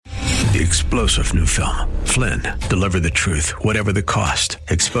The explosive new film, Flynn, deliver the truth, whatever the cost,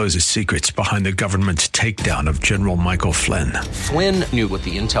 exposes secrets behind the government's takedown of General Michael Flynn. Flynn knew what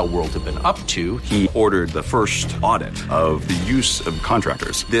the intel world had been up to. He ordered the first audit of the use of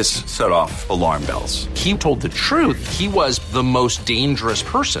contractors. This set off alarm bells. He told the truth. He was the most dangerous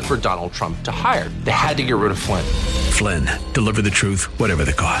person for Donald Trump to hire. They had to get rid of Flynn. Flynn, deliver the truth, whatever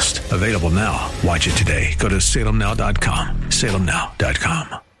the cost. Available now. Watch it today. Go to salemnow.com.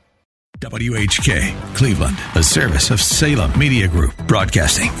 salemnow.com. WHK, Cleveland, a service of Salem Media Group,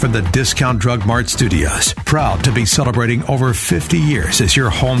 broadcasting from the Discount Drug Mart Studios. Proud to be celebrating over 50 years as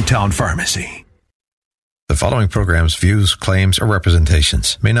your hometown pharmacy. The following program's views, claims, or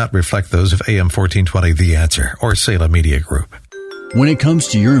representations may not reflect those of AM 1420 The Answer or Salem Media Group. When it comes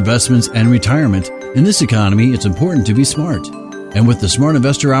to your investments and retirement, in this economy, it's important to be smart. And with the Smart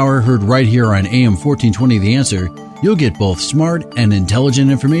Investor Hour heard right here on AM 1420 The Answer, you'll get both smart and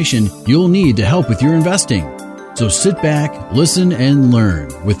intelligent information you'll need to help with your investing. So sit back, listen, and learn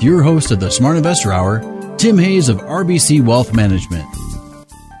with your host of the Smart Investor Hour, Tim Hayes of RBC Wealth Management.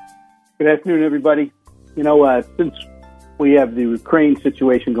 Good afternoon, everybody. You know, since we have the Ukraine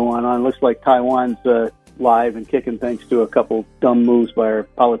situation going on, it looks like Taiwan's live and kicking thanks to a couple dumb moves by our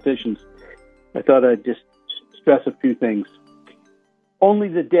politicians. I thought I'd just stress a few things. Only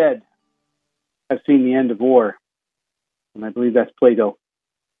the dead have seen the end of war. And I believe that's Plato.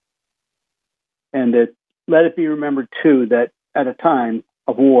 And let it be remembered, too, that at a time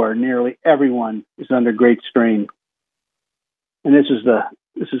of war, nearly everyone is under great strain. And this is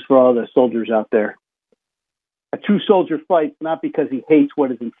for all the soldiers out there. A true soldier fights not because he hates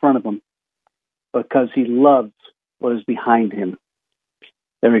what is in front of him, but because he loves what is behind him.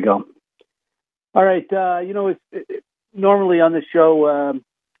 There we go. All right. Normally on this show,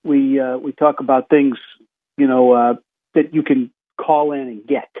 we talk about things, that you can call in and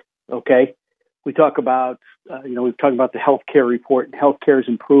get, okay? We talk about, we've talked about the healthcare report, and healthcare is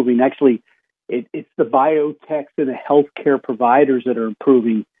improving. Actually, it's the biotechs and the healthcare providers that are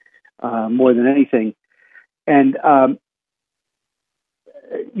improving more than anything. And,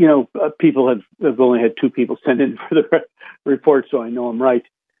 people have only had 2 people send in for the report, so I know I'm right.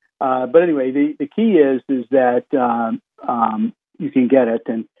 But anyway, the key is that you can get it.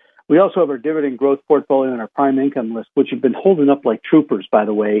 And we also have our dividend growth portfolio and our prime income list, which have been holding up like troopers, by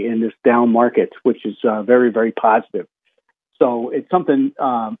the way, in this down market, which is very, very positive. So it's something,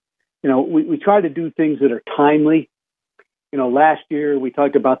 we try to do things that are timely. Last year we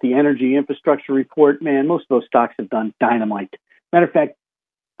talked about the energy infrastructure report. Man, most of those stocks have done dynamite. Matter of fact,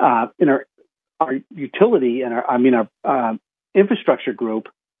 in our utility and our infrastructure group,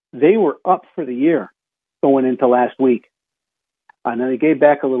 they were up for the year going into last week. And then they gave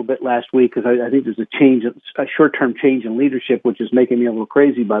back a little bit last week because I think there's a short-term change in leadership, which is making me a little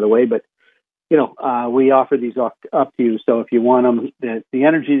crazy, by the way. But, we offer these up to you. So if you want them, the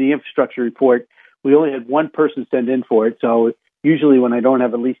energy, the infrastructure report, we only had 1 person send in for it. So usually when I don't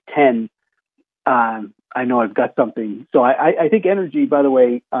have at least 10, I know I've got something. So I think energy, by the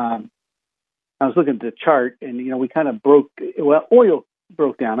way, I was looking at the chart and, we kind of oil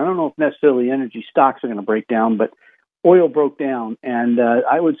broke down. I don't know if necessarily energy stocks are going to break down, but oil broke down, and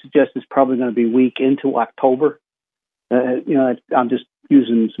I would suggest it's probably going to be weak into October. I'm just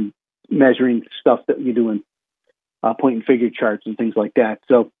using some measuring stuff that you do in point and figure charts and things like that.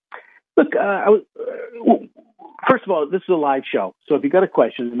 So, look, first of all, this is a live show. So if you got a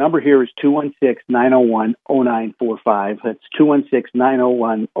question, the number here is 216-901-0945. That's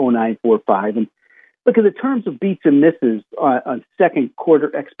 216-901-0945. And look at the terms of beats and misses on second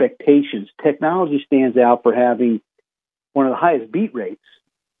quarter expectations. Technology stands out for having one of the highest beat rates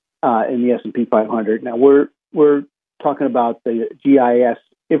in the S&P 500. Now we're talking about the GIS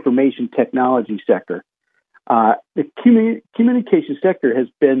information technology sector. The communication sector has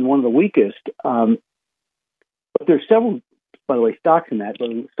been one of the weakest, but there's several, by the way, stocks in that, but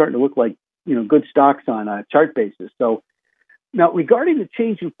it's starting to look like good stocks on a chart basis. So now regarding the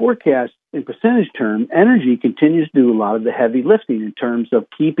change in forecast in percentage term, energy continues to do a lot of the heavy lifting in terms of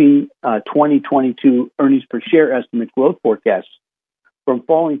keeping 2022 earnings per share estimate growth forecasts from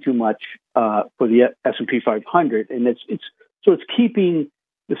falling too much for the S&P 500, and it's keeping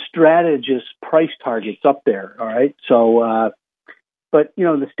the strategist price targets up there. All right, so but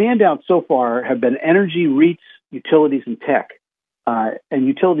the standouts so far have been energy, REITs, utilities, and tech, and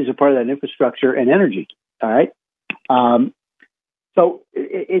utilities are part of that infrastructure and energy. All right. So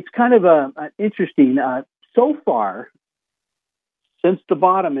it's kind of interesting. So far, since the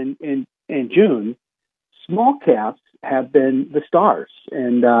bottom in June, small caps have been the stars.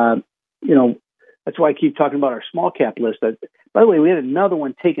 And, that's why I keep talking about our small cap list. By the way, we had another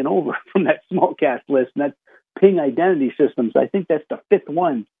one taken over from that small cap list, and that's Ping Identity Systems. I think that's the fifth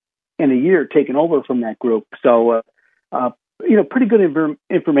one in a year taken over from that group. So, pretty good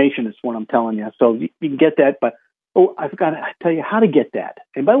information is what I'm telling you. So you can get that. But, I forgot to tell you how to get that.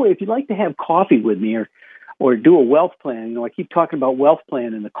 And by the way, if you'd like to have coffee with me or do a wealth plan, I keep talking about wealth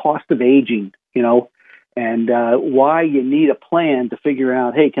plan and the cost of aging, and why you need a plan to figure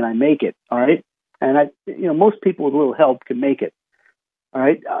out, hey, can I make it? All right. And most people with a little help can make it. All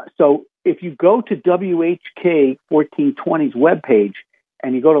right. So if you go to WHK 1420's webpage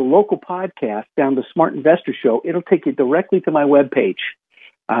and you go to local podcast down the Smart Investor Show, it'll take you directly to my webpage.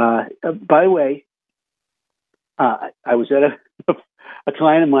 By the way, I was at a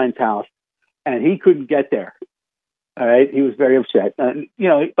client of mine's house and he couldn't get there. All right. He was very upset. By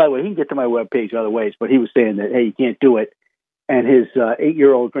the way, he can get to my webpage other ways, but he was saying that, hey, you can't do it. And his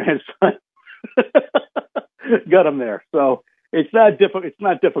 8-year-old grandson got him there. So it's not difficult. It's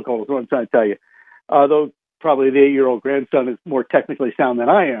not difficult is what I'm trying to tell you. Although probably the 8-year-old grandson is more technically sound than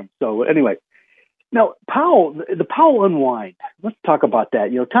I am. So anyway, now the Powell unwind. Let's talk about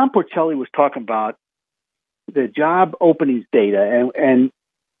that. Tom Porcelli was talking about the job openings data, and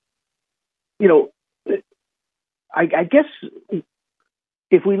I guess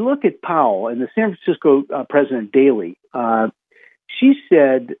if we look at Powell and the San Francisco President Daley, she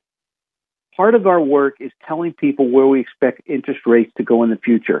said part of our work is telling people where we expect interest rates to go in the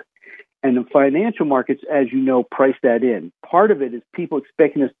future. And the financial markets, as you know, price that in. Part of it is people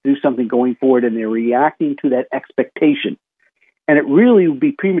expecting us to do something going forward, and they're reacting to that expectation. And it really would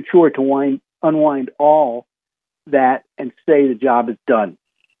be premature to unwind all that and say the job is done.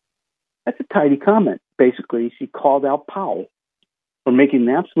 That's a tidy comment. Basically, she called out Powell for making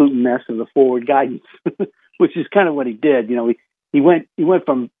an absolute mess of the forward guidance, which is kind of what he did. He went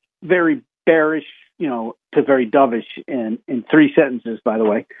from very bearish, to very dovish in 3 sentences, by the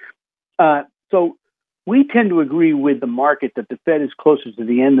way. So we tend to agree with the market that the Fed is closer to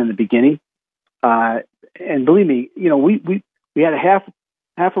the end than the beginning. And believe me, we had a half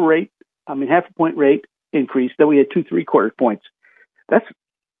a point rate increase. Then we had 2 3/4 points.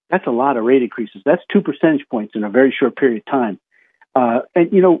 That's a lot of rate increases. That's 2 percentage points in a very short period of time.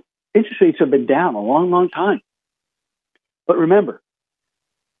 And interest rates have been down a long, long time. But remember,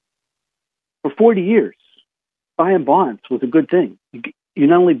 for 40 years, buying bonds was a good thing. You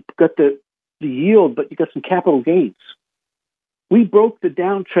not only got the yield, but you got some capital gains. We broke the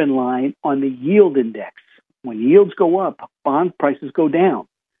downtrend line on the yield index. When yields go up, bond prices go down.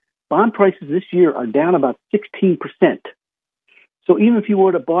 Bond prices this year are down about 16%. So even if you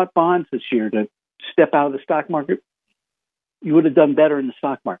would have bought bonds this year to step out of the stock market, you would have done better in the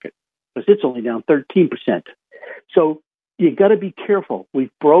stock market because it's only down 13%. So you got to be careful.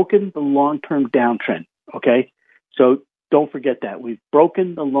 We've broken the long-term downtrend. Okay. So don't forget that. We've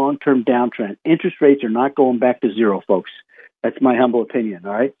broken the long-term downtrend. Interest rates are not going back to zero, folks. That's my humble opinion.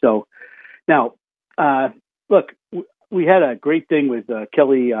 All right. So now, look, we had a great thing with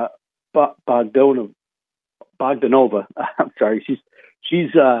Kelly Bogdanova. I'm sorry.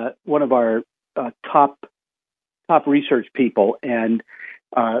 She's one of our top research people, and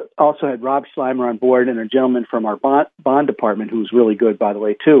also had Rob Schleimer on board and a gentleman from our bond department who's really good, by the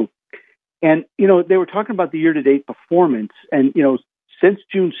way, too. And, they were talking about the year-to-date performance. And, since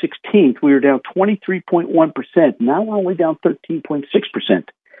June 16th, we were down 23.1%. Now we're only down 13.6%.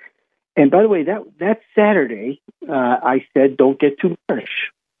 And by the way, that Saturday, I said, don't get too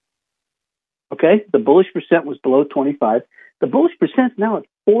bearish. Okay? The bullish percent was below 25. The bullish percent now at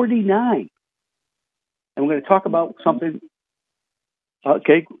 49. And we're going to talk about something.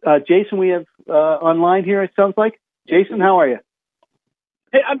 Okay. Jason, we have online here, it sounds like. Jason, how are you?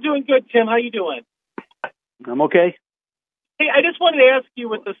 Hey, I'm doing good, Tim. How you doing? I'm okay. Hey, I just wanted to ask you,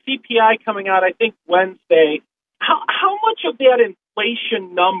 with the CPI coming out, I think Wednesday, how much of that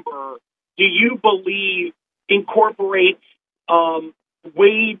inflation number do you believe incorporates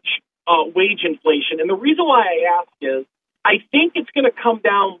wage inflation? And the reason why I ask is, I think it's going to come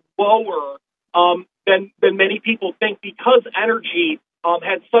down lower than many people think, because energy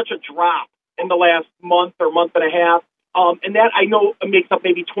had such a drop in the last month or month and a half. And that, I know, makes up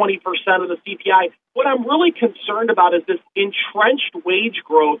maybe 20% of the CPI. What I'm really concerned about is this entrenched wage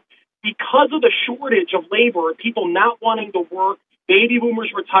growth because of the shortage of labor, people not wanting to work, baby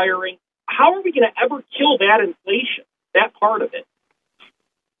boomers retiring. How are we going to ever kill that inflation, that part of it?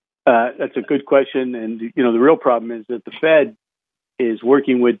 That's a good question. And, the real problem is that the Fed is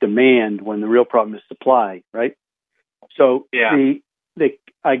working with demand when the real problem is supply, right? So yeah.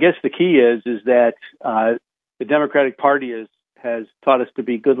 I guess the key is that the Democratic Party has taught us to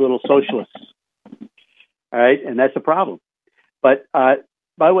be good little socialists. All right. And that's a problem. But by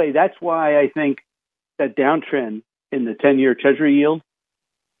the way, that's why I think that downtrend in the 10-year Treasury yield,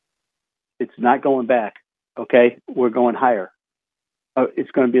 it's not going back. Okay, we're going higher.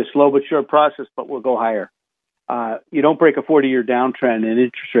 It's going to be a slow but sure process, but we'll go higher. You don't break a 40-year downtrend in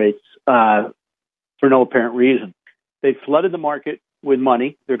interest rates for no apparent reason. They flooded the market with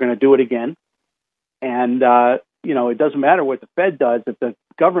money. They're going to do it again. And, it doesn't matter what the Fed does. If the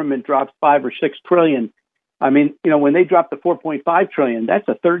government drops 5 or 6 trillion, when they drop to 4.5 trillion, that's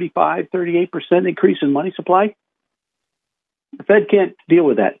a 38% increase in money supply. The Fed can't deal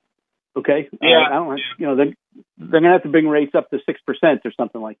with that. Okay. Yeah. They're going to have to bring rates up to 6% or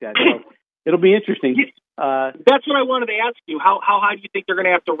something like that. So it'll be interesting. That's what I wanted to ask you. How high do you think they're going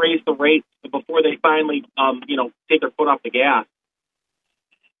to have to raise the rates before they finally, take their foot off the gas?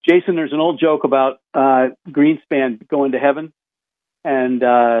 Jason, there's an old joke about Greenspan going to heaven and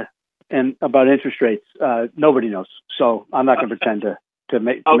about interest rates. Nobody knows. So I'm not going to pretend to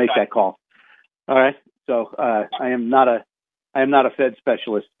make that call. All right. So I am not a Fed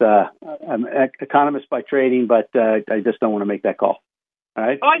specialist. I'm an economist by trading, but I just don't want to make that call. All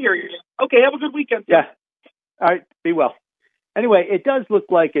right. I hear you. Okay. Have a good weekend. Yeah. All right. Be well. Anyway, it does look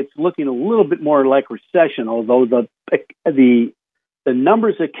like it's looking a little bit more like recession, although the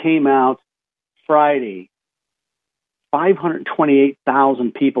numbers that came out Friday,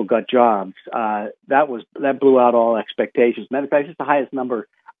 528,000 people got jobs. That blew out all expectations. Matter of fact, it's the highest number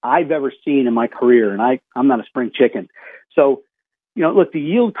I've ever seen in my career, and I'm not a spring chicken. So, look, the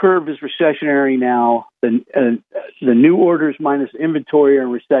yield curve is recessionary now. The new orders minus inventory are in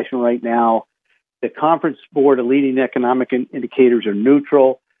recession right now. The Conference Board of leading economic indicators are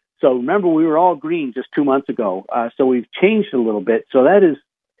neutral. So remember, we were all green just 2 months ago. So we've changed a little bit. So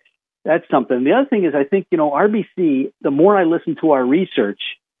that's something. The other thing is, I think, RBC, the more I listen to our research,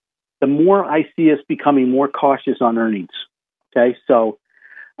 the more I see us becoming more cautious on earnings. Okay. So,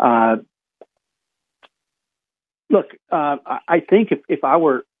 look, I think if I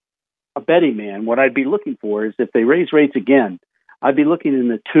were a betting man, what I'd be looking for is if they raise rates again, I'd be looking in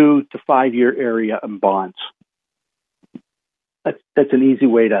the 2 to 5 year area in bonds. That's an easy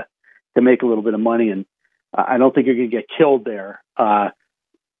way to make a little bit of money, and I don't think you're going to get killed there.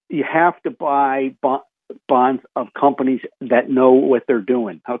 You have to buy bonds of companies that know what they're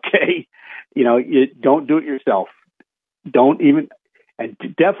doing. Okay, you don't do it yourself.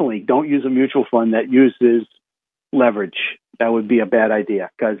 Definitely don't use a mutual fund that uses leverage. That would be a bad idea,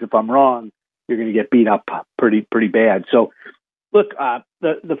 because if I'm wrong, you're going to get beat up pretty bad. So, look,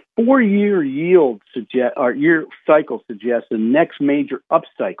 the 4-year yield year cycle suggests the next major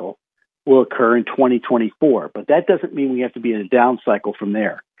upcycle will occur in 2024, but that doesn't mean we have to be in a down cycle from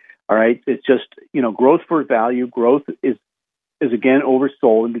there. All right, it's just growth for value. Growth is again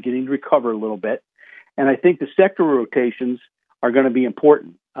oversold and beginning to recover a little bit, and I think the sector rotations are going to be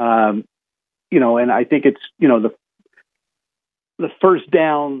important. And I think it's the first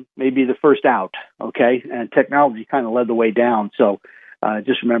down may be the first out, okay? And technology kind of led the way down, so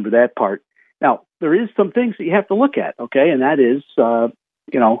just remember that part. Now, there is some things that you have to look at, okay? And that is,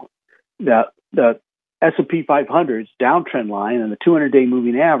 the S&P 500's downtrend line and the 200-day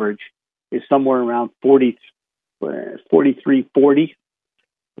moving average is somewhere around 43.40.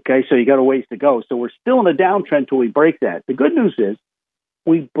 Okay, so you got a ways to go. So we're still in a downtrend till we break that. The good news is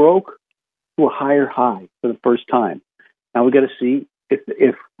we broke to a higher high for the first time. Now we got to see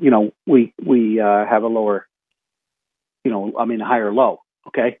if we have a lower, a higher low.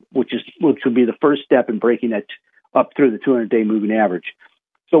 Okay, which would be the first step in breaking that up through the 200-day moving average.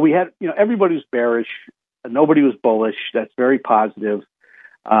 So we had, everybody was bearish, nobody was bullish. That's very positive,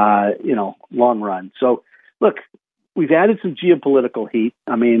 long run. So look, we've added some geopolitical heat.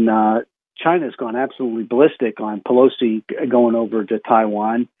 China's gone absolutely ballistic on Pelosi going over to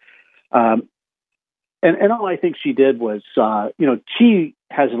Taiwan. And all I think she did was, Xi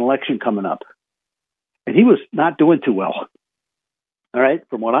has an election coming up, and he was not doing too well. All right,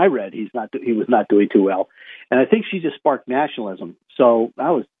 from what I read, he was not doing too well, and I think she just sparked nationalism. So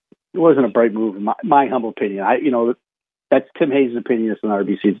it wasn't a bright move, in my humble opinion. That's Tim Hayes' opinion. That's an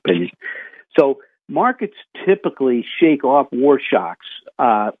RBC's opinion. So markets typically shake off war shocks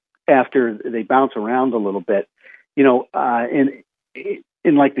after they bounce around a little bit.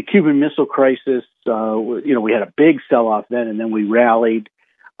 In like the Cuban Missile Crisis, we had a big sell-off then, and then we rallied.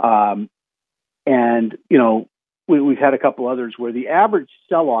 We've had a couple others where the average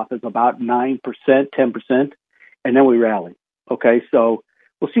sell-off is about 9%, 10%, and then we rally. Okay, so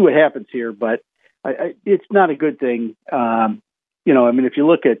we'll see what happens here, but it's not a good thing. If you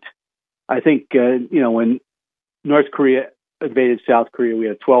look at, I think, when North Korea invaded South Korea, we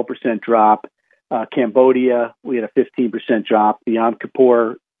had a 12% drop. Cambodia, we had a 15% drop. The Yom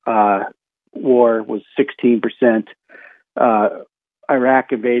Kippur war was 16%.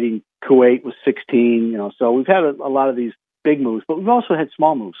 Iraq invading Kuwait was 16%. So we've had a lot of these big moves, but we've also had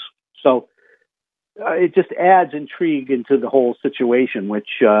small moves. So it just adds intrigue into the whole situation, which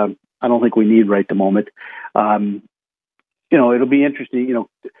I don't think we need right at the moment. It'll be interesting.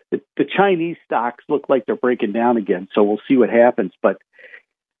 The Chinese stocks look like they're breaking down again, so we'll see what happens. But,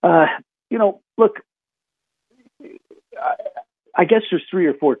 look, I guess there's 3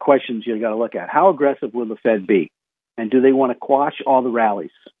 or 4 questions you got to look at. How aggressive will the Fed be? And do they want to quash all the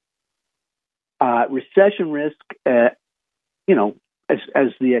rallies? Recession risk, as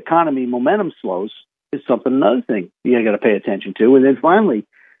the economy momentum slows, is another thing you got to pay attention to. And then finally,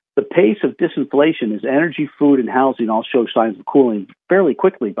 the pace of disinflation as energy, food, and housing all show signs of cooling fairly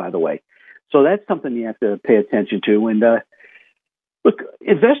quickly, by the way. So that's something you have to pay attention to. And look,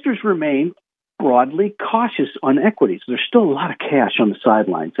 investors remain broadly cautious on equities. There's still a lot of cash on the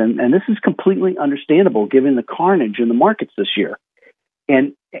sidelines, and this is completely understandable given the carnage in the markets this year.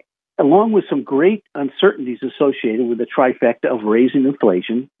 And along with some great uncertainties associated with the trifecta of raising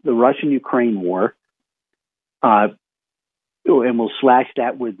inflation, the Russian-Ukraine war, and we'll slash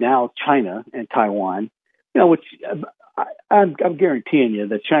that with now China and Taiwan, which I'm guaranteeing you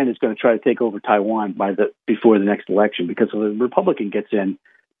that China's going to try to take over Taiwan before the next election, because if a Republican gets in,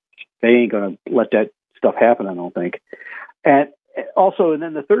 they ain't going to let that stuff happen, I don't think. And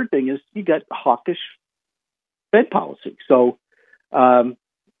then the third thing is you got hawkish Fed policy. So, I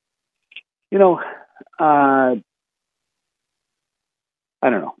don't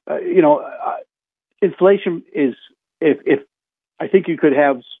know. Inflation is, if I think you could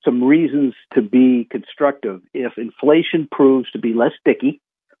have some reasons to be constructive if inflation proves to be less sticky,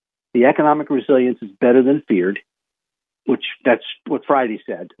 the economic resilience is better than feared, which that's what Friday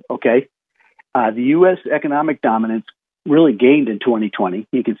said, okay? The U.S. economic dominance really gained in 2020.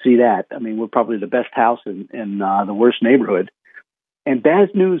 You can see that. I mean, we're probably the best house in the worst neighborhood. And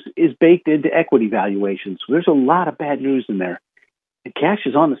bad news is baked into equity valuations. So there's a lot of bad news in there. And cash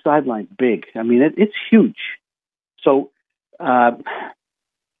is on the sidelines big. I mean, it's huge. So, there's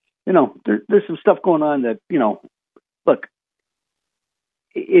some stuff going on that, look,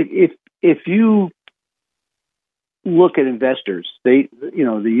 if you look at investors, the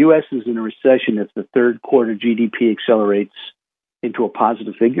U.S. is in a recession if the third quarter GDP accelerates into a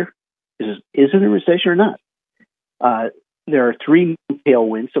positive figure. Is it a recession or not? There are 3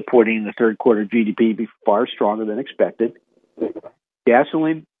 tailwinds supporting the third quarter GDP be far stronger than expected.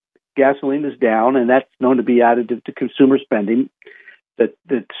 Gasoline is down, and that's known to be additive to consumer spending. The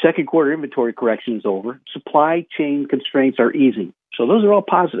second quarter inventory correction is over. Supply chain constraints are easing. So those are all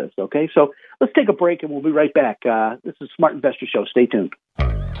positives, okay? So let's take a break, and we'll be right back. This is Smart Investor Show. Stay tuned.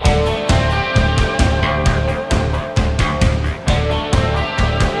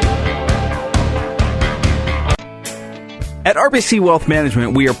 At RBC Wealth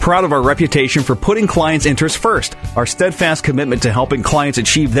Management, we are proud of our reputation for putting clients' interests first. Our steadfast commitment to helping clients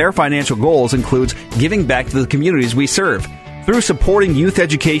achieve their financial goals includes giving back to the communities we serve. Through supporting youth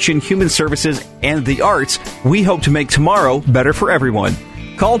education, human services, and the arts, we hope to make tomorrow better for everyone.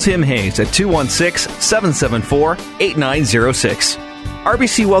 Call Tim Hayes at 216-774-8906.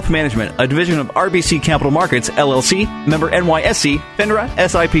 RBC Wealth Management, a division of RBC Capital Markets, LLC, member NYSE, FINRA,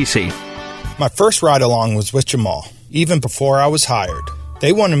 SIPC. My first ride-along was with Jamal, even before I was hired.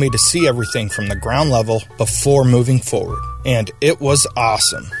 They wanted me to see everything from the ground level before moving forward, and it was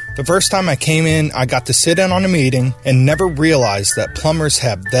awesome. The first time I came in, I got to sit in on a meeting and never realized that plumbers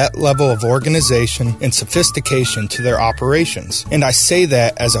have that level of organization and sophistication to their operations. And I say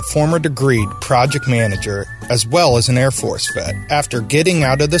that as a former degreed project manager as well as an Air Force vet. After getting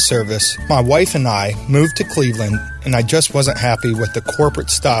out of the service, my wife and I moved to Cleveland, and I just wasn't happy with the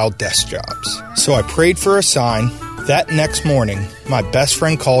corporate-style desk jobs. So I prayed for a sign. That next morning, my best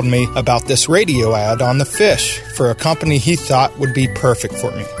friend called me about this radio ad on The Fish for a company he thought would be perfect for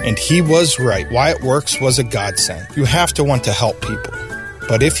me. And he was right. Wyatt Works was a godsend. You have to want to help people.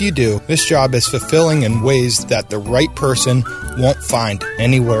 But if you do, this job is fulfilling in ways that the right person won't find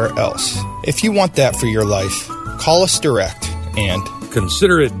anywhere else. If you want that for your life, call us direct and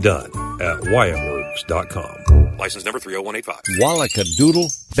consider it done at WyattWorks.com. License number 30185. Wallakadoodle.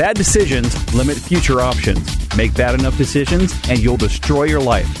 Bad decisions limit future options. Make bad enough decisions and you'll destroy your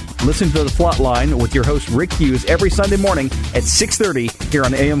life. Listen to The Flot Line with your host Rick Hughes every Sunday morning at 6:30 here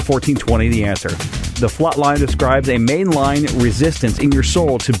on AM 1420 The Answer. The Flot Line describes a mainline resistance in your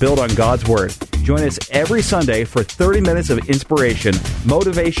soul to build on God's Word. Join us every Sunday for 30 minutes of inspiration,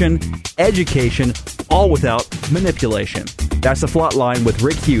 motivation, education, all without manipulation. That's The Flat Line with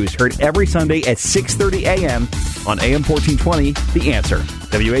Rick Hughes, heard every Sunday at 6:30 a.m. on AM 1420, The Answer.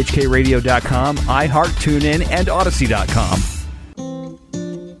 WHKRadio.com, iHeart, TuneIn, and Odyssey.com.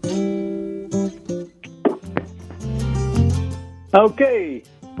 Okay,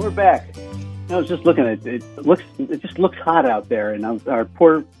 we're back. I was just looking at it. It just looks hot out there, and my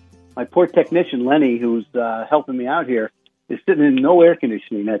poor technician Lenny, who's helping me out here, is sitting in no air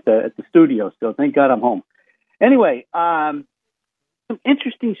conditioning at the studio. So thank God I'm home. Anyway, some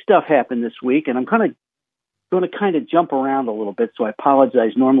interesting stuff happened this week, and I'm going to jump around a little bit. So I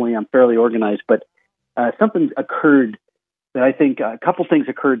apologize. Normally I'm fairly organized, but something occurred that I think a couple things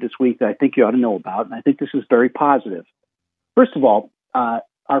occurred this week that I think you ought to know about, and I think this is very positive. First of all,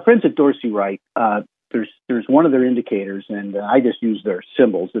 our friends at Dorsey Wright, there's one of their indicators, and I just use their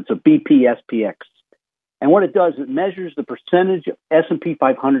symbols. It's a BPSPX. And what it does, it measures the percentage of S&P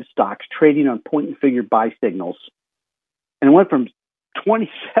 500 stocks trading on point-and-figure buy signals. And it went from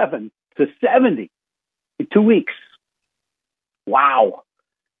 27 to 70 in 2 weeks. Wow.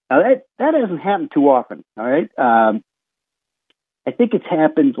 Now, that hasn't happened too often, all right? I think it's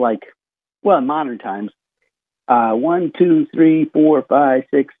happened in modern times, 1, 2, 3, 4, 5,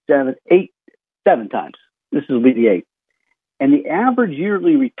 6, 7, 8, 7 times. This will be the 8th. And the average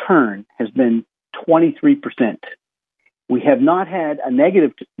yearly return has been 23%. We have not had a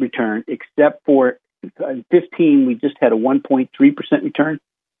negative return except for in 15, we just had a 1.3% return.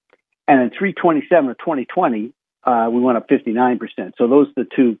 And in 327 or 2020, we went up 59%. So those are the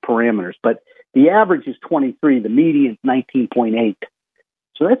two parameters. But the average is 23. The median is 19.8.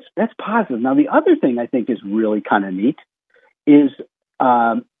 So that's positive. Now, the other thing I think is really kind of neat is,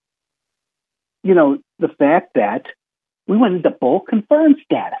 the fact that we went into bull confirmed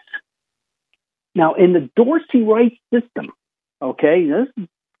status. Now, in the Dorsey Wright system, okay, this is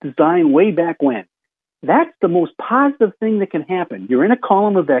designed way back when. That's the most positive thing that can happen. You're in a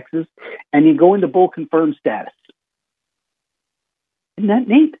column of X's, and you go into bull confirmed status. Isn't that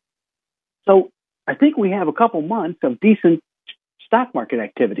neat? So I think we have a couple months of decent stock market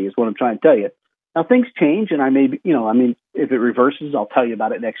activity is what I'm trying to tell you. Now, things change, and I may, if it reverses, I'll tell you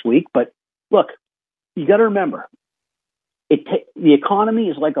about it next week. But look, you got to remember, the economy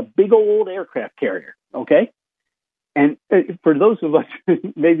is like a big old aircraft carrier, okay? And for those of us,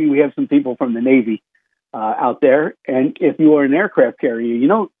 maybe we have some people from the Navy out there, and if you are an aircraft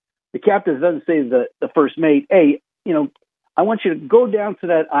carrier, the captain doesn't say to the first mate, hey, I want you to go down to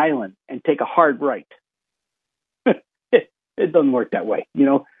that island and take a hard right. It doesn't work that way.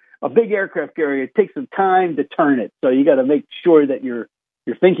 A big aircraft carrier, it takes some time to turn it. So you got to make sure that you're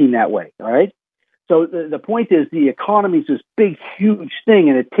thinking that way. All right. So the point is the economy is this big, huge thing,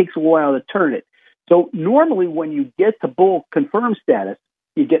 and it takes a while to turn it. So normally when you get to bull confirmed status,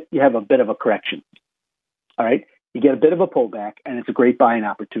 you have a bit of a correction. All right. You get a bit of a pullback, and it's a great buying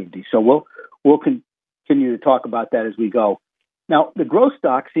opportunity. So we'll continue to talk about that as we go. Now, the growth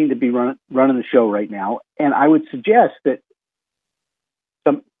stocks seem to be running the show right now, and I would suggest that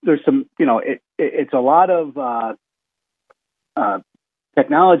it's a lot of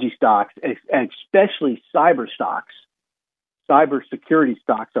technology stocks, and especially cyber stocks. Cyber security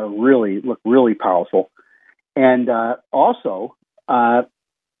stocks look really powerful, and also clean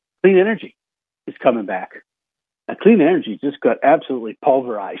energy is coming back. Now, clean energy just got absolutely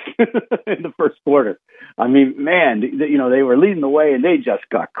pulverized in the first quarter. I mean, man, they were leading the way, and they just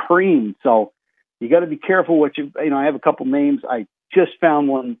got creamed. So you got to be careful what I have a couple names. I just found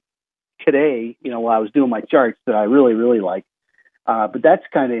one today, while I was doing my charts that I really, really like. But that's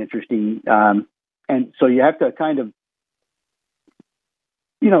kind of interesting. And so you have to kind of,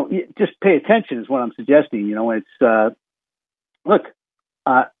 just pay attention is what I'm suggesting. It's, look,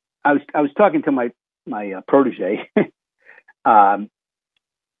 I was talking to my protege, who I'm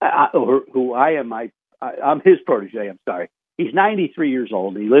his protege. I'm sorry. He's 93 years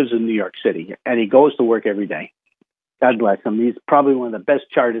old. He lives in New York City, and he goes to work every day. God bless him. He's probably one of the best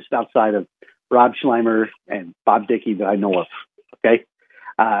chartists outside of Rob Schleimer and Bob Dickey that I know of. Okay.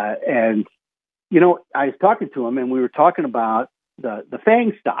 And, I was talking to him, and we were talking about the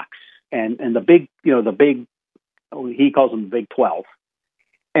FANG stocks and the big, he calls them the Big 12.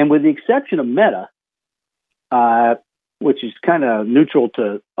 And with the exception of Meta, which is kind of neutral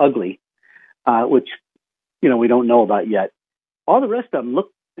to ugly, which, we don't know about yet, all the rest of them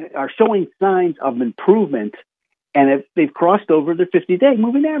are showing signs of improvement, and they've crossed over the 50-day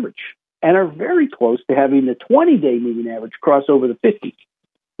moving average and are very close to having the 20-day moving average cross over the 50,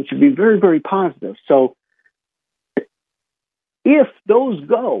 which would be very, very positive. So if those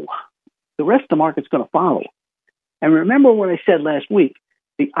go, the rest of the market's going to follow. And remember what I said last week,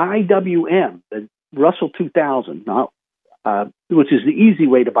 the IWM, the Russell 2000. Now, which is the easy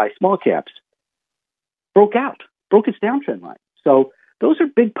way to buy small caps, broke its downtrend line. So those are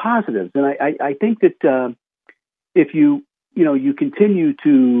big positives. And I think that if you continue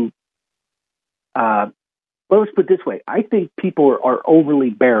to, well, let's put it this way. I think people are overly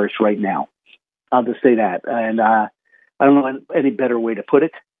bearish right now. I'll just say that. And I don't know any better way to put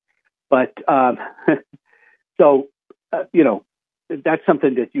it. But so, that's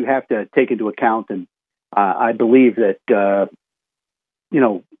something that you have to take into account. And I believe that,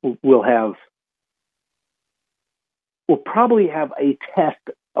 we'll probably have a test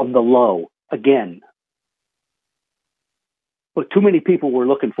of the low again. But too many people were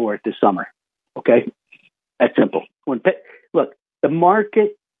looking for it this summer. Okay? That's simple. Look, the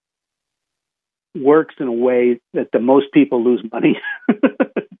market works in a way that the most people lose money.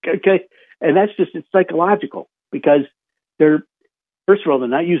 Okay? And that's just, it's psychological because first of all, they're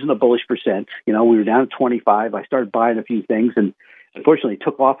not using the bullish percent. We were down at 25. I started buying a few things and unfortunately it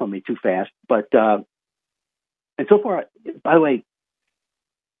took off on me too fast. But, and so far, by the way,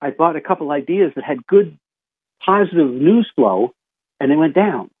 I bought a couple ideas that had good positive news flow and they went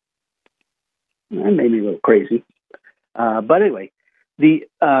down. That made me a little crazy. But anyway, we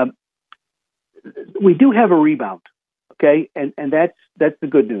do have a rebound. Okay. And that's the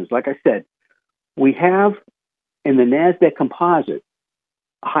good news. Like I said, we have in the NASDAQ composite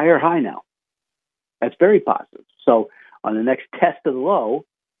a higher high now. That's very positive. So on the next test of the low,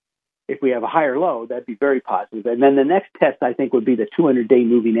 if we have a higher low, that'd be very positive. And then the next test, I think, would be the 200-day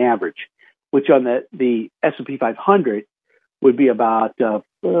moving average, which on the S&P 500 would be about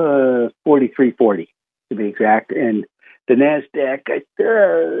 4340 to be exact. And the NASDAQ,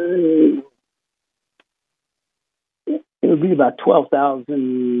 it would be about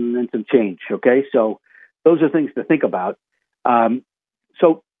 12,000 and some change. Okay, so those are things to think about.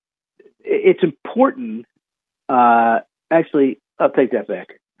 So it's important. Actually, I'll take that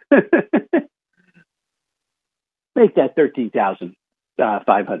back. Make that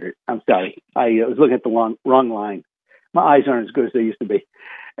 13,500. I'm sorry. I was looking at the wrong line. My eyes aren't as good as they used to be.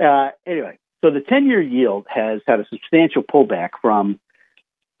 Anyway, so the 10-year yield has had a substantial pullback from,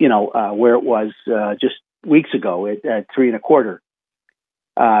 where it was just weeks ago at 3.25,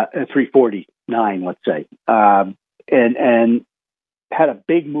 at 349, let's say, and had a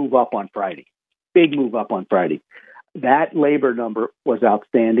big move up on Friday. That labor number was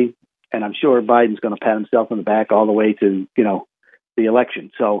outstanding, and I'm sure Biden's going to pat himself on the back all the way to, the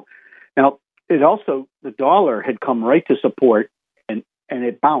election. So now the dollar had come right to support and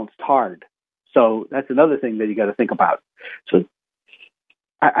it bounced hard. So that's another thing that you got to think about. So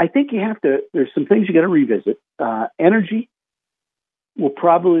I think there's some things you got to revisit. Energy will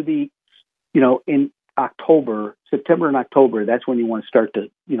probably be, in September and October, that's when you want to start to,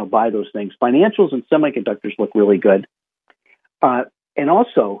 buy those things. Financials and semiconductors look really good. And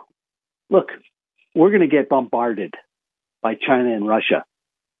also, look, we're going to get bombarded by China and Russia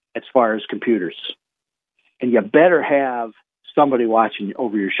as far as computers. And you better have somebody watching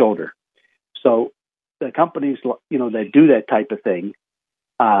over your shoulder. So the companies, that do that type of thing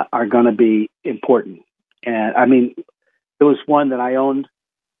are going to be important. And I mean, there was one that I owned,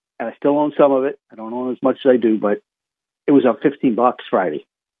 and I still own some of it. I don't own as much as I do, but it was up $15 Friday.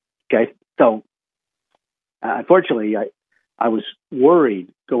 Okay. So unfortunately, I was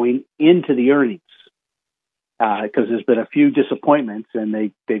worried going into the earnings because there's been a few disappointments and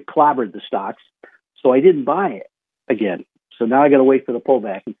they clobbered the stocks. So I didn't buy it again. So now I got to wait for the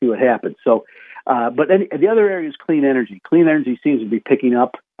pullback and see what happens. So, but the other area is clean energy. Clean energy seems to be picking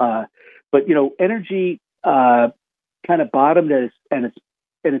up. But, energy kind of bottomed and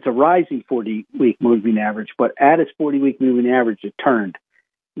it's a rising 40-week moving average, but at its 40-week moving average, it turned.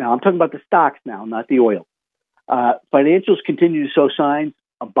 Now, I'm talking about the stocks now, not the oil. Financials continue to show signs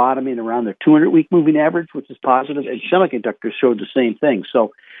of bottoming around their 200-week moving average, which is positive, and semiconductors showed the same thing.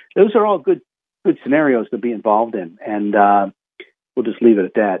 So those are all good scenarios to be involved in, and we'll just leave it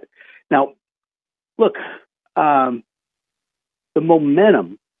at that. Now, look, the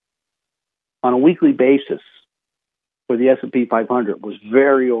momentum on a weekly basis for the S&P 500 was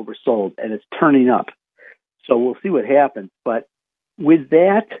very oversold, and it's turning up. So we'll see what happens. But with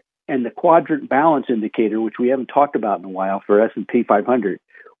that and the quadrant balance indicator, which we haven't talked about in a while for S&P 500,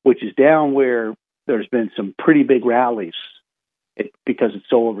 which is down where there's been some pretty big rallies because it's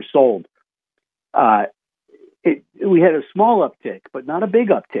so oversold. We had a small uptick, but not a big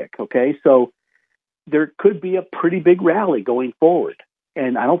uptick. Okay, so there could be a pretty big rally going forward,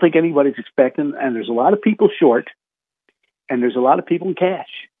 and I don't think anybody's expecting. And there's a lot of people short, and there's a lot of people in cash.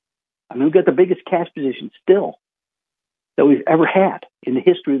 I mean, we've got the biggest cash position still that we've ever had in the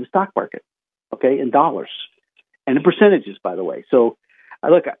history of the stock market. Okay, in dollars, and the percentages, by the way. So,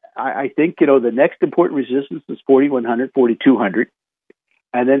 look, I think, the next important resistance is 4,100, 4,200,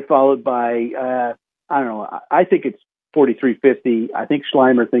 and then followed by, I don't know, I think it's 43.50. I think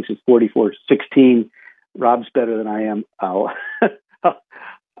Schleimer thinks it's 44.16. Rob's better than I am. I'll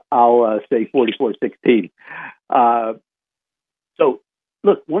say 44.16. So,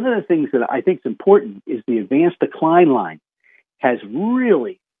 look, one of the things that I think is important is the advanced decline line has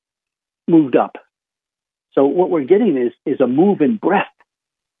really moved up. So what we're getting is a move in breadth,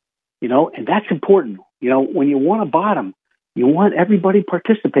 and that's important. When you want a bottom, you want everybody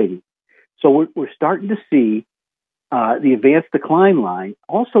participating. So we're starting to see the advanced decline line.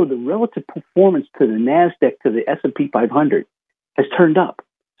 Also, the relative performance to the NASDAQ to the S&P 500 has turned up.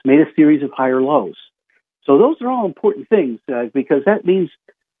 It's made a series of higher lows. So those are all important things because that means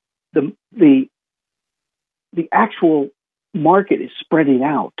the actual market is spreading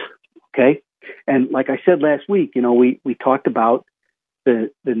out. Okay, and like I said last week, we talked about the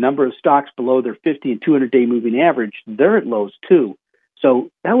number of stocks below their 50 and 200-day moving average. They're at lows too. So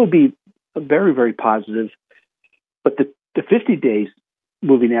that would be very, very positive. But the 50 days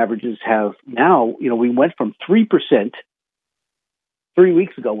moving averages have now, we went from 3% 3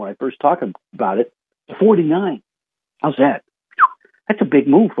 weeks ago when I first talked about it to 49. How's that? That's a big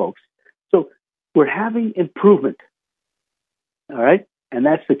move, folks. So we're having improvement. All right. And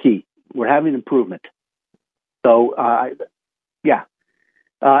that's the key. We're having improvement. So, yeah.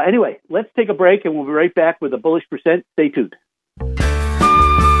 Anyway, let's take a break and we'll be right back with a bullish percent. Stay tuned.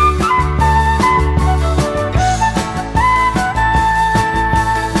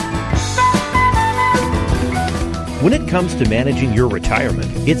 When it comes to managing your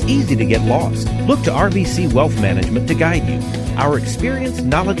retirement, it's easy to get lost. Look to RBC Wealth Management to guide you. Our experienced,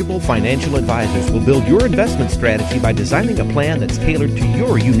 knowledgeable financial advisors will build your investment strategy by designing a plan that's tailored to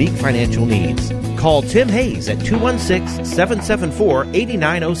your unique financial needs. Call Tim Hayes at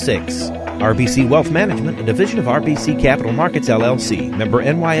 216-774-8906. RBC Wealth Management, a division of RBC Capital Markets, LLC. Member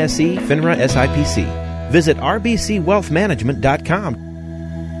NYSE, FINRA, SIPC. Visit rbcwealthmanagement.com.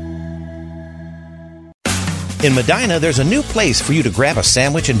 In Medina, there's a new place for you to grab a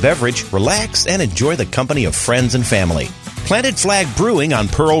sandwich and beverage, relax, and enjoy the company of friends and family. Planted Flag Brewing on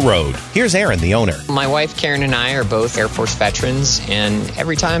Pearl Road. Here's Aaron, the owner. My wife, Karen, and I are both Air Force veterans, and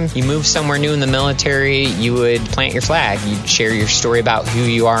every time you move somewhere new in the military, you would plant your flag. You'd share your story about who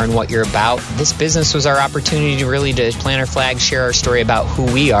you are and what you're about. This business was our opportunity to plant our flag, share our story about who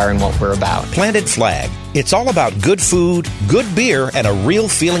we are and what we're about. Planted Flag. It's all about good food, good beer, and a real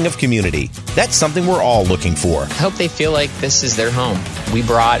feeling of community. That's something we're all looking for. I hope they feel like this is their home. We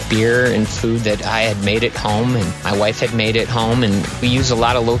brought beer and food that I had made at home and my wife had made at home, and we use a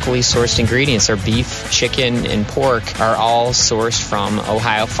lot of locally sourced ingredients. Our beef, chicken, and pork are all sourced from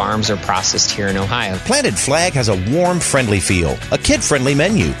Ohio farms or processed here in Ohio. Planted Flag has a warm, friendly feel, a kid-friendly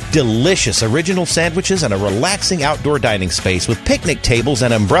menu, delicious original sandwiches, and a relaxing outdoor dining space with picnic tables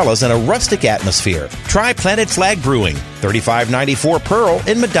and umbrellas and a rustic atmosphere. Try Planted Flag Brewing, 3594 Pearl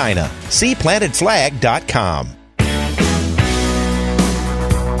in Medina. See plantedflag.com.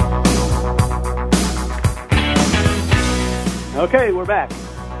 Okay, we're back.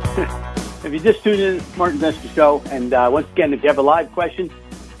 If you just tuned in to the Smart Investor Show, and once again, if you have a live question,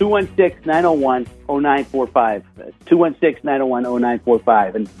 216-901-0945. That's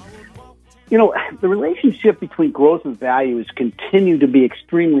 216-901-0945. And, the relationship between growth and value has continued to be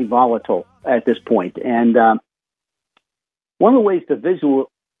extremely volatile at this point. And one of the ways to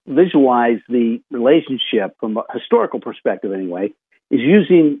visualize the relationship from a historical perspective anyway is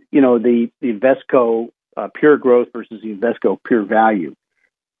using, the Invesco pure growth versus the Invesco pure value.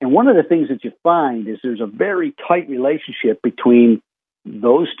 And one of the things that you find is there's a very tight relationship between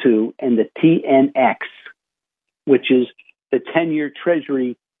those two and the TNX, which is the 10-year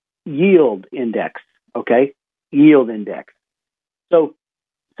Treasury yield index, okay? Yield index. So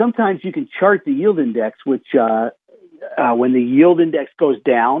sometimes you can chart the yield index, which when the yield index goes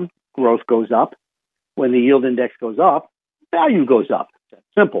down, growth goes up. When the yield index goes up, value goes up. That's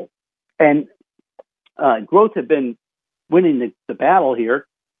simple. And growth had been winning the battle here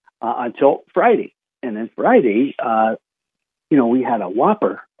until Friday. And then Friday, we had a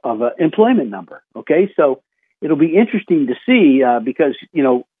whopper of an employment number, okay? So it'll be interesting to see because,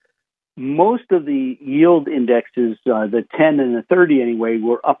 most of the yield indexes, the 10 and the 30 anyway,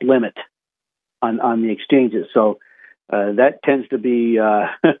 were up limit on the exchanges. So that tends to be, a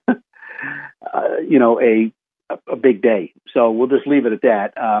big day. So we'll just leave it at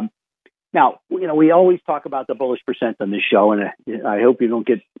that. Now, we always talk about the bullish percent on this show, and I hope you don't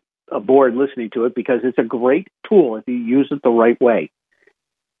get bored listening to it because it's a great tool if you use it the right way.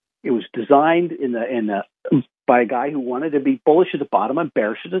 It was designed in the by a guy who wanted to be bullish at the bottom and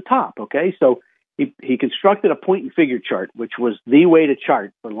bearish at the top. Okay, so he constructed a point and figure chart, which was the way to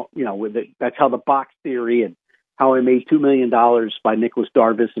chart. That's how the box theory and how I made $2 million by Nicholas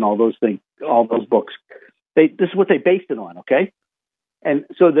Darvis and all those things, all those books. This is what they based it on. Okay, and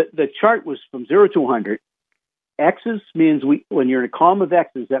so the chart was from 0 to 100. X's means when you're in a column of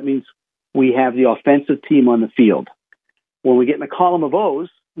X's, that means we have the offensive team on the field. When we get in a column of O's,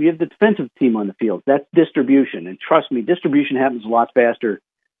 we have the defensive team on the field. That's distribution. And trust me, distribution happens a lot faster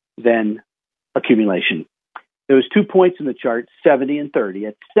than accumulation. There was 2 points in the chart, 70 and 30.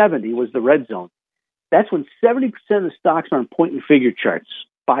 At 70 was the red zone. That's when 70% of the stocks are on point and figure charts,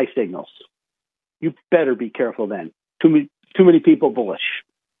 buy signals. You better be careful then. Too many people bullish.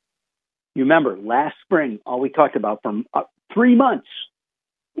 You remember, last spring, all we talked about from 3 months,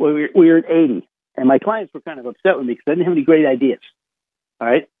 we were at 80. And my clients were kind of upset with me because I didn't have any great ideas. All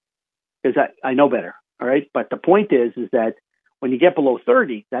right? Because I know better. All right? But the point is that when you get below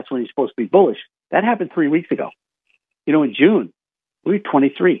 30, that's when you're supposed to be bullish. That happened 3 weeks ago. In June, we were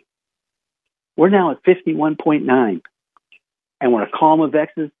 23. We're now at 51.9. And we're in a column of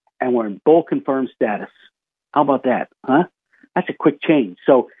X's, and we're in bull confirmed status. How about that? Huh? That's a quick change.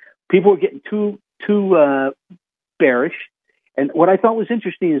 So people are getting too bearish. And what I thought was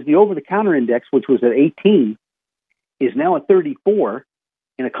interesting is the over-the-counter index, which was at 18, is now at 34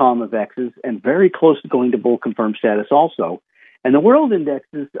 in a column of X's and very close to going to bull confirmed status also. And the world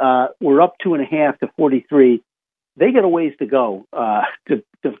indexes were up 2.5 to 43. They got a ways to go to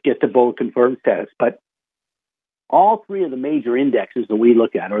get to bull confirmed status. But all three of the major indexes that we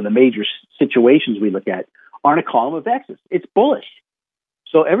look at, or the major situations we look at, are in a column of X's. It's bullish.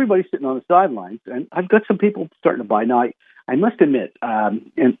 So everybody's sitting on the sidelines, and I've got some people starting to buy. Now, I must admit,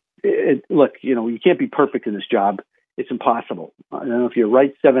 look, you can't be perfect in this job. It's impossible. I don't know if you're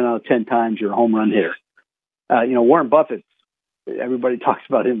right 7 out of 10 times, you're a home run hitter. Warren Buffett, everybody talks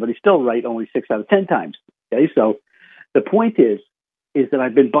about him, but he's still right only 6 out of 10 times. Okay, so the point is that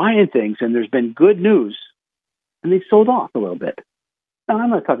I've been buying things, and there's been good news, and they've sold off a little bit. Now, I'm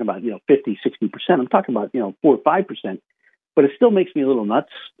not talking about 50, 60%. I'm talking about 4 or 5%. But it still makes me a little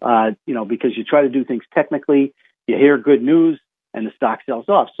nuts, because you try to do things technically, you hear good news, and the stock sells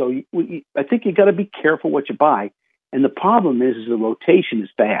off. So I think you got to be careful what you buy. And the problem is the rotation is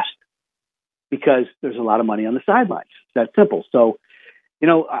fast because there's a lot of money on the sidelines. It's that simple. So,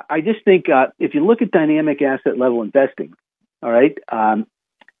 I just think if you look at dynamic asset level investing, all right,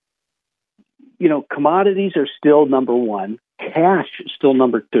 commodities are still number one, cash is still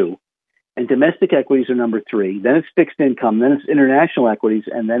number two, and domestic equities are number three. Then it's fixed income, then it's international equities,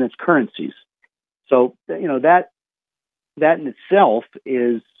 and then it's currencies. So, that in itself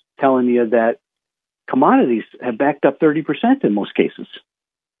is telling you that commodities have backed up 30% in most cases,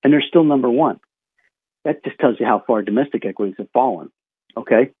 and they're still number one. That just tells you how far domestic equities have fallen,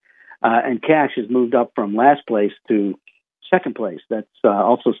 okay? And cash has moved up from last place to second place. That's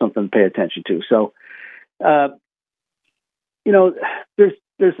also something to pay attention to. So,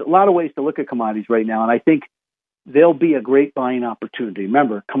 there's a lot of ways to look at commodities right now, and I think they'll be a great buying opportunity.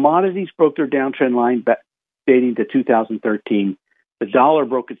 Remember, commodities broke their downtrend line dating to 2013. The dollar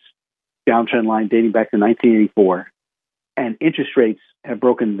broke its downtrend line dating back to 1984, and interest rates have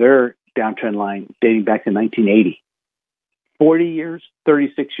broken their downtrend line dating back to 1980. 40 years,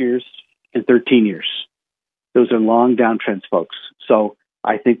 36 years, and 13 years. Those are long downtrends, folks. So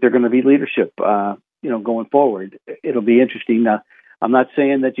I think they're going to be leadership, going forward. It'll be interesting. I'm not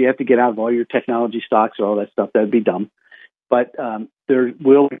saying that you have to get out of all your technology stocks or all that stuff. That would be dumb. But there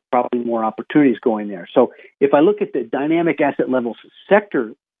will be probably more opportunities going there. So if I look at the dynamic asset levels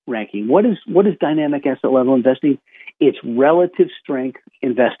sector ranking, what is dynamic asset level investing? It's relative strength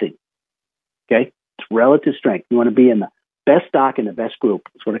investing. Okay? It's relative strength. You want to be in the best stock in the best group.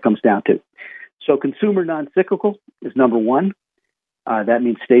 That's what it comes down to. So consumer non-cyclical is number one. That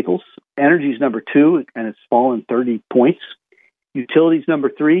means staples. Energy is number two, and it's fallen 30 points. Utilities number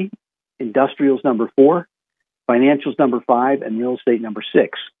three. Industrials number four. Financials number five, and real estate number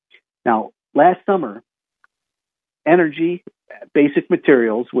six. Now, last summer, energy, basic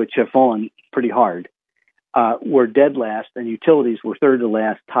materials, which have fallen pretty hard, were dead last, and utilities were third to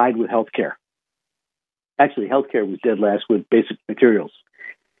last, tied with healthcare. Actually, healthcare was dead last with basic materials.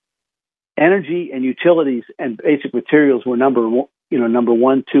 Energy and utilities and basic materials were number 1,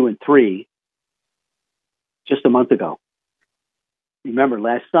 2, and 3 just a month ago. Remember,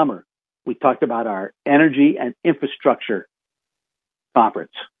 last summer, we talked about our energy and infrastructure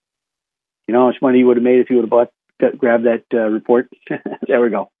conference. You know how much money you would have made if you would have grabbed that report? There we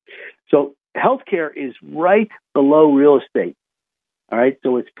go. So healthcare is right below real estate. All right.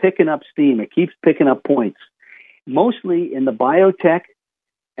 So it's picking up steam. It keeps picking up points. mostly in the biotech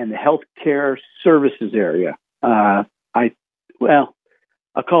and the healthcare services area. I'll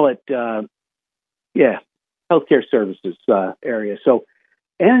call it, healthcare services area. So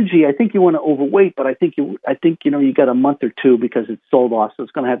energy, I think you want to overweight, but I think you got a month or two because it's sold off, so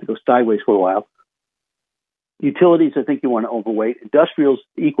it's going to have to go sideways for a while. Utilities, I think you want to overweight. Industrials,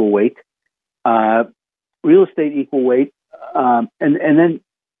 equal weight. Real estate, equal weight. And then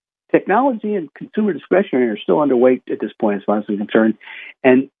technology and consumer discretionary are still underweight at this point, as far as I'm concerned.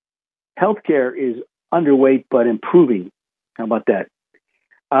 And healthcare is underweight but improving. How about that?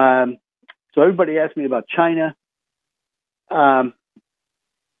 So everybody asked me about China.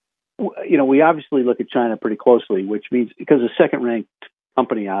 We obviously look at China pretty closely, which means because it's a second-ranked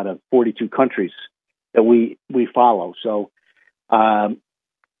company out of 42 countries that we follow. So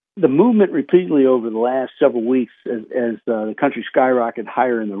the movement repeatedly over the last several weeks as the country skyrocketed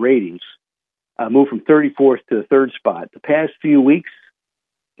higher in the ratings, moved from 34th to the third spot. The past few weeks,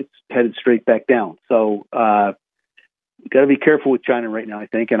 it's headed straight back down. So you got to be careful with China right now, I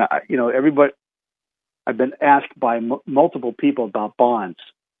think. And everybody, I've been asked by multiple people about bonds,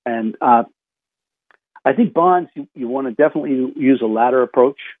 and I think bonds you want to definitely use a ladder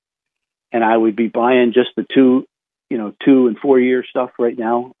approach, and I would be buying just the 2 and 4 year stuff right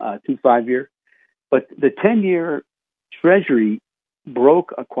now, 2 5-year. But the 10-year Treasury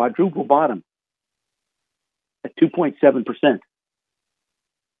broke a quadruple bottom at 2.7%.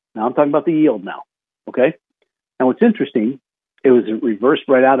 Now I'm talking about the yield now. Okay. Now what's interesting, it was reversed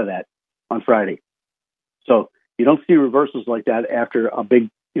right out of that on Friday. So you don't see reversals like that after a big,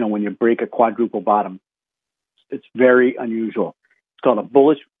 when you break a quadruple bottom. It's very unusual. It's called a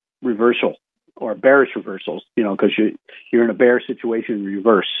bullish reversal or bearish reversals, because you're in a bear situation in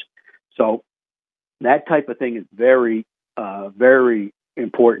reverse. So that type of thing is very, very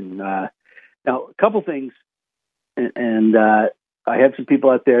important. Now, a couple things, and I had some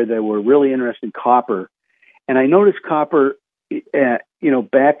people out there that were really interested in copper. And I noticed copper,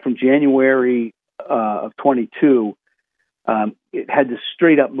 back from January of 22, it had this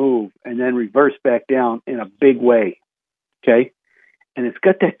straight up move and then reversed back down in a big way. Okay. And it's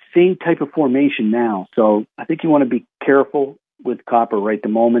got that same type of formation now. So I think you want to be careful with copper right at the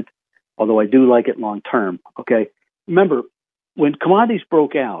moment, although I do like it long term. Okay. Remember, when commodities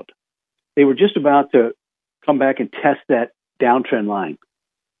broke out, they were just about to come back and test that downtrend line.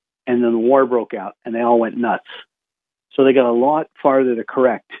 And then the war broke out and they all went nuts. So they got a lot farther to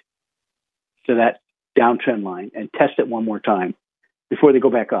correct to that downtrend line and test it one more time before they go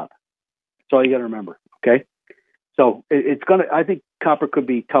back up. That's all you got to remember. Okay. So I think copper could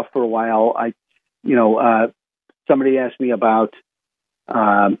be tough for a while. Somebody asked me about,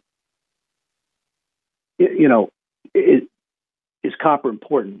 is copper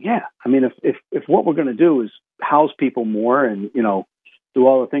important? Yeah. I mean, if what we're going to do is house people more and, do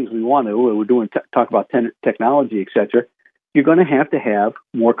all the things we want to, we're doing, talk about technology, et cetera, you're going to have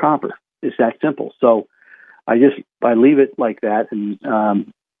more copper. It's that simple. So I leave it like that and,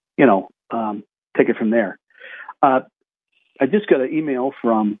 take it from there. I just got an email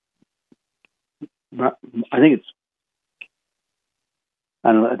from, I think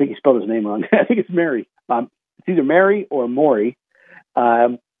he spelled his name wrong. I think it's Mary. It's either Mary or Maury.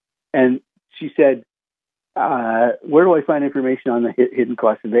 And she said, where do I find information on the hidden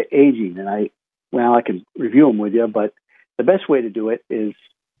costs of aging? And I can review them with you, but the best way to do it is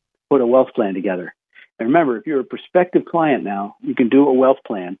put a wealth plan together. And remember, if you're a prospective client now, you can do a wealth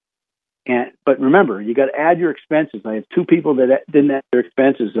plan. But remember, you got to add your expenses. I have 2 people that didn't add their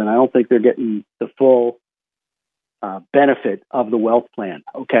expenses, and I don't think they're getting the full benefit of the wealth plan.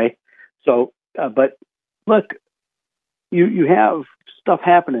 Okay, so but look, you have stuff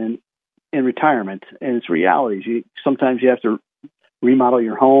happening in retirement, and it's realities. Sometimes you have to remodel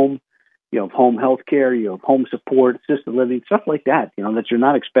your home. You have home health care. You have home support, assisted living, stuff like that. That you're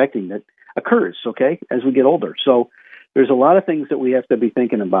not expecting that occurs. Okay, as we get older, so. There's a lot of things that we have to be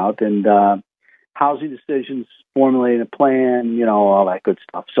thinking about, and housing decisions, formulating a plan, all that good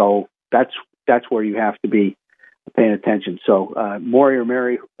stuff. So that's where you have to be paying attention. So Maury or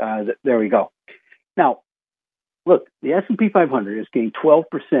Mary, there we go. Now, look, the S&P 500 has gained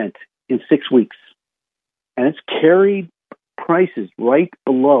 12% in 6 weeks, and it's carried prices right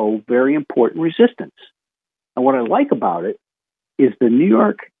below very important resistance. And what I like about it is the New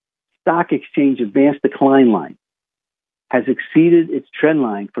York Stock Exchange Advanced Decline line has exceeded its trend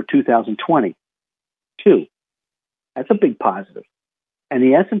line for 2022. That's a big positive. And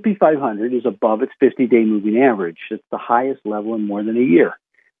the S&P 500 is above its 50-day moving average. It's the highest level in more than a year.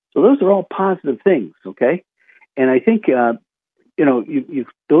 So those are all positive things, okay? And I think,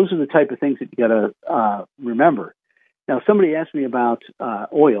 those are the type of things that you got to remember. Now, somebody asked me about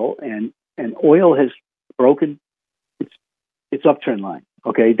oil, and oil has broken its uptrend line.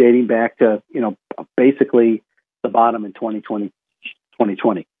 Okay, dating back to basically the bottom in 2020.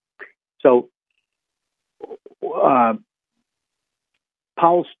 So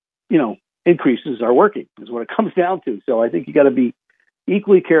Powell's increases are working is what it comes down to. So I think you got to be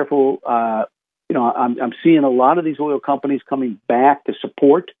equally careful. I'm seeing a lot of these oil companies coming back to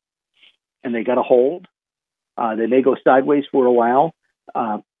support, and they got to hold. They may go sideways for a while.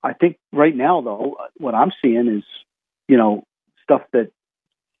 I think right now, though, what I'm seeing is, stuff that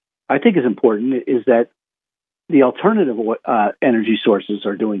I think is important is that the alternative energy sources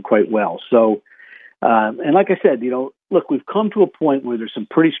are doing quite well. So, and like I said, look, we've come to a point where there's some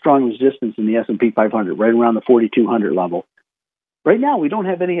pretty strong resistance in the S&P 500, right around the 4,200 level. Right now, we don't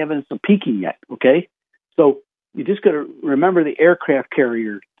have any evidence of peaking yet, okay? So you just got to remember the aircraft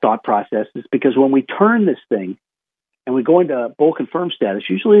carrier thought process is because when we turn this thing and we go into bulk and firm status,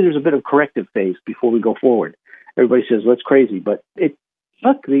 usually there's a bit of corrective phase before we go forward. Everybody says, well, that's crazy. But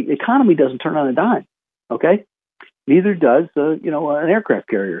look, the economy doesn't turn on a dime, okay? Neither does, an aircraft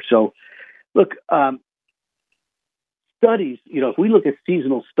carrier. So, look, studies, if we look at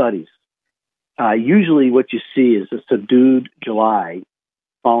seasonal studies, usually what you see is a subdued July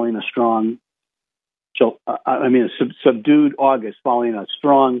following a strong, subdued August following a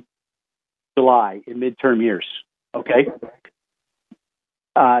strong July in midterm years, okay?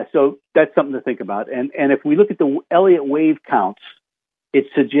 So that's something to think about. And if we look at the Elliott wave counts, it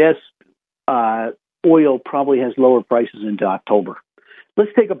suggests oil probably has lower prices into October.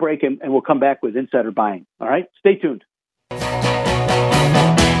 Let's take a break and we'll come back with insider buying. All right? Stay tuned.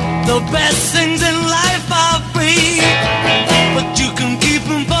 The best things in life are free, but you can keep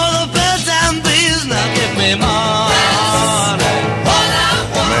them for the birds and bees. Now give me money.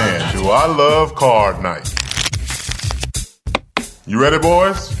 Man, do I love card night. You ready,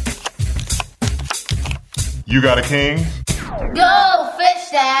 boys? You got a king? Go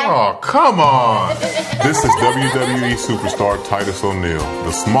fish, Dad. Oh, come on. This is WWE superstar Titus O'Neil.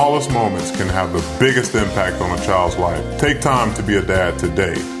 The smallest moments can have the biggest impact on a child's life. Take time to be a dad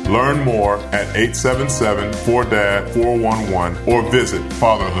today. Learn more at 877-4DAD-411 or visit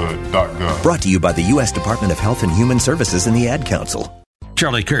fatherhood.gov. Brought to you by the U.S. Department of Health and Human Services and the Ad Council.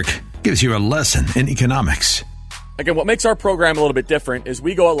 Charlie Kirk gives you a lesson in economics. Again, what makes our program a little bit different is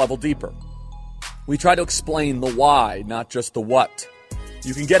we go a level deeper. We try to explain the why, not just the what.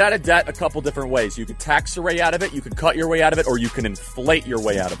 You can get out of debt a couple different ways. You can tax your way out of it, you can cut your way out of it, or you can inflate your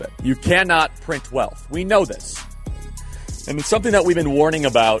way out of it. You cannot print wealth. We know this. And it's something that we've been warning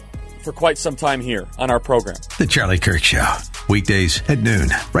about for quite some time here on our program. The Charlie Kirk Show. Weekdays at noon,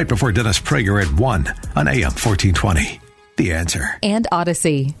 right before Dennis Prager at 1 on AM 1420. The Answer. And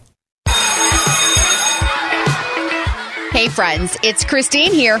Odyssey. Hey friends, it's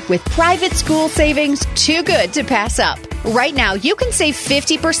Christine here with private school savings too good to pass up. Right now, you can save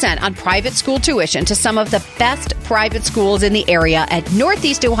 50% on private school tuition to some of the best private schools in the area at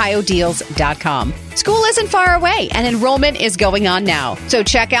NortheastOhioDeals.com. School isn't far away and enrollment is going on now. So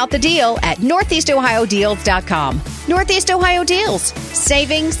check out the deal at NortheastOhioDeals.com. Northeast Ohio Deals.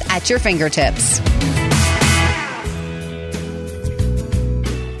 Savings at your fingertips.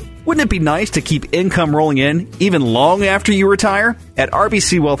 Wouldn't it be nice to keep income rolling in even long after you retire? At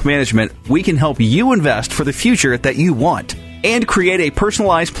RBC Wealth Management, we can help you invest for the future that you want and create a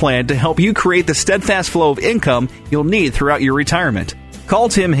personalized plan to help you create the steadfast flow of income you'll need throughout your retirement. Call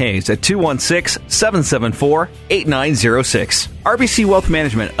Tim Hayes at 216-774-8906. RBC Wealth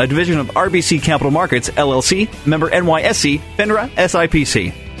Management, a division of RBC Capital Markets, LLC, member NYSE, FINRA,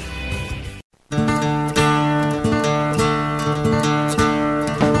 SIPC.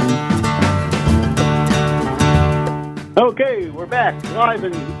 Okay, we're back live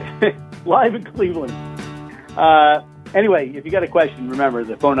in Cleveland. Anyway, if you got a question, remember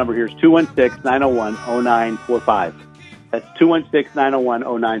the phone number here is 216-901-0945. That's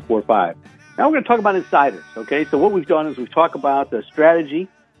 216-901-0945. Now we're going to talk about insiders. Okay, so what we've done is we've talked about the strategy,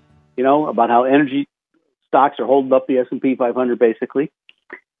 about how energy stocks are holding up the S&P 500 basically,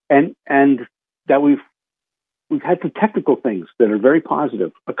 and that we've had some technical things that are very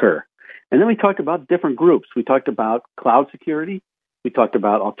positive occur. And then we talked about different groups. We talked about cloud security. We talked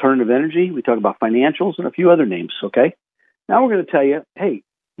about alternative energy. We talked about financials and a few other names, okay? Now we're going to tell you, hey,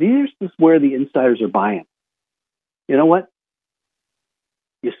 this is where the insiders are buying. You know what?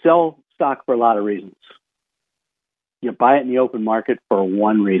 You sell stock for a lot of reasons. You buy it in the open market for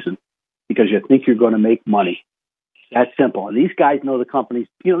one reason, because you think you're going to make money. That's simple. And these guys know the companies.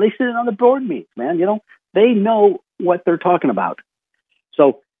 They sit in on the board meetings, man. They know what they're talking about.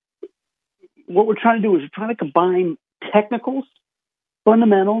 So what we're trying to do is we're trying to combine technicals,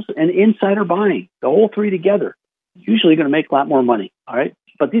 fundamentals, and insider buying, the whole three together. Usually going to make a lot more money, all right?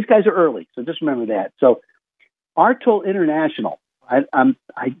 But these guys are early, so just remember that. So Artol International, I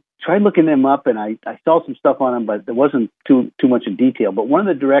tried looking them up, and I saw some stuff on them, but there wasn't too much in detail. But one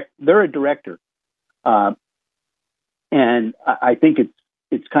of they're a director, and I think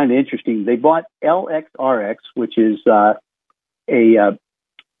it's kind of interesting. They bought LXRX, which is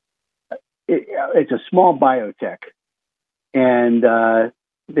it's a small biotech, and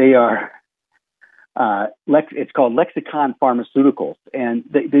they are it's called Lexicon Pharmaceuticals, and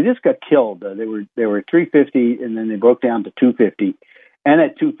they just got killed. They were at 350, and then they broke down to 250. And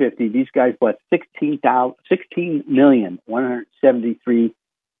at 250, these guys bought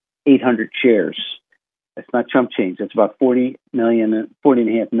 16,173,800 shares. That's not chump change. That's about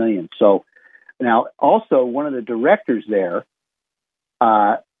 40.5 million. So now, also one of the directors there,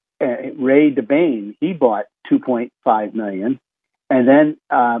 Ray DeBain, he bought 2.5 million, and then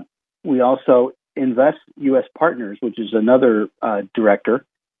we also Invest U.S. Partners, which is another director.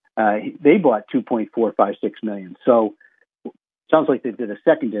 They bought 2.456 million. So sounds like they did a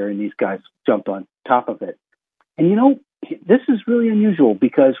secondary, and these guys jumped on top of it. And this is really unusual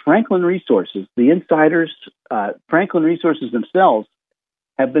because Franklin Resources, the insiders, Franklin Resources themselves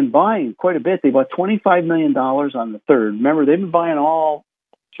have been buying quite a bit. They bought $25 million on the 3rd. Remember, they've been buying all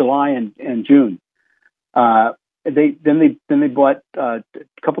July and June. They bought a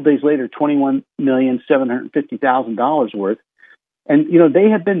couple days later $21,750,000 worth, and they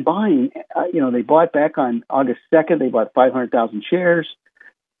have been buying. They bought back on August 2nd. They bought 500,000 shares,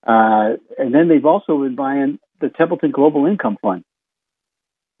 and then they've also been buying the Templeton Global Income Fund,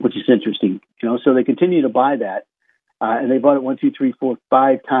 which is interesting. So they continue to buy that, and they bought it 1, 2, 3, 4,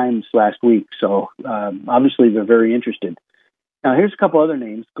 5 times last week. So obviously they're very interested. Now here's a couple other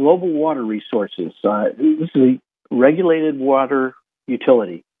names: Global Water Resources. This is a regulated water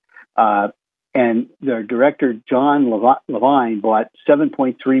utility. And their director, John Levine, bought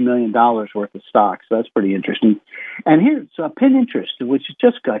 $7.3 million worth of stock. So that's pretty interesting. And here's Pinterest, which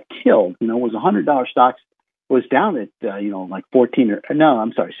just got killed. Was $100 stocks, was down at, like 17 or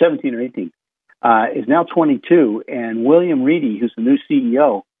 18, is now 22. And William Reedy, who's the new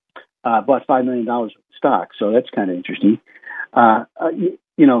CEO, bought $5 million worth of stock. So that's kind of interesting.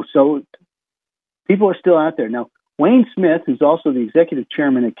 So people are still out there. Now, Wayne Smith, who's also the executive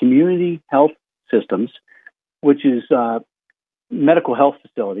chairman at Community Health Systems, which is medical health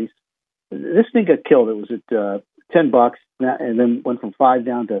facilities. This thing got killed. It was at $10, and then went from 5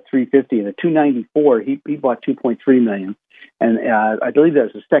 down to 350. And at 294, he bought 2.3 million, and I believe that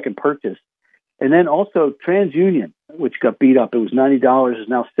was his second purchase. And then also TransUnion, which got beat up. It was $90, is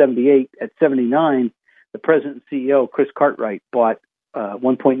now 78. At 79, the president and CEO Chris Cartwright bought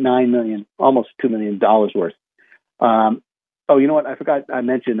 1.9 million, almost $2 million worth. You know what? I forgot. I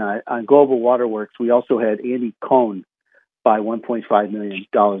mentioned on Global Waterworks, we also had Andy Cohn buy $1.5 million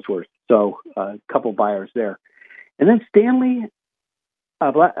worth. So a couple buyers there. And then Stanley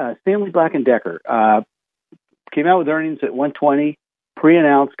Black & Decker came out with earnings at 120,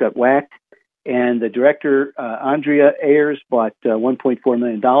 pre-announced, got whacked, and the director, Andrea Ayers, bought $1.4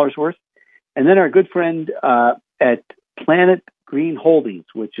 million worth. And then our good friend at Planet Green Holdings,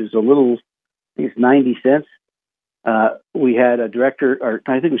 which is a little, I think it's 90 cents. We had a director, or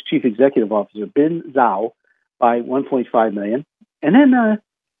I think it was chief executive officer, Bin Zhao, by $1.5 million. And then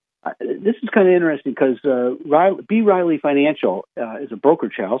this is kind of interesting because B. Riley Financial is a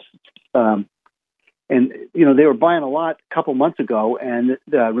brokerage house. And, they were buying a lot a couple months ago, and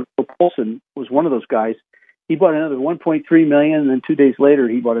Rick Paulson was one of those guys. He bought another $1.3 million, and then 2 days later,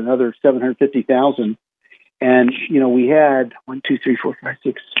 he bought another $750,000. And, we had 1, 2, 3, 4, 5,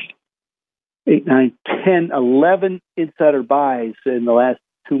 6, 8, 9, 10, 11 insider buys in the last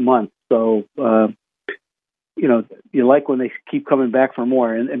 2 months. So, you like when they keep coming back for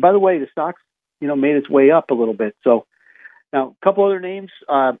more. And by the way, the stock's, made its way up a little bit. So now a couple other names.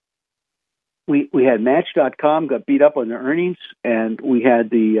 We had Match.com got beat up on their earnings, and we had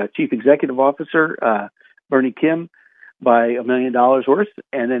the chief executive officer, Bernie Kim, by $1 million worth.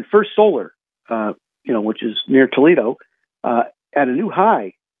 And then First Solar, which is near Toledo, at a new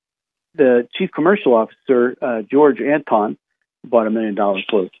high. The chief commercial officer, George Anton, bought $1 million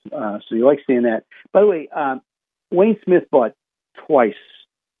worth. So you like seeing that. By the way, Wayne Smith bought twice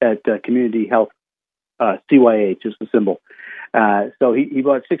at Community Health, CYH is the symbol. So he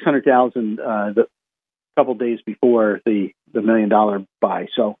bought $600,000 the couple days before the $1 million buy.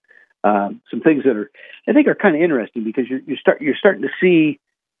 So some things that I think are kind of interesting because you're starting to see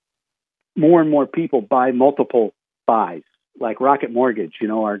more and more people buy multiple buys. like Rocket Mortgage,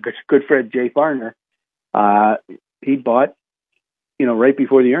 our good friend Jay Farner, he bought, right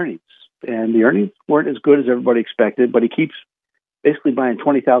before the earnings. And the earnings weren't as good as everybody expected, but he keeps basically buying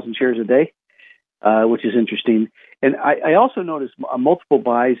 20,000 shares a day, which is interesting. And I also noticed multiple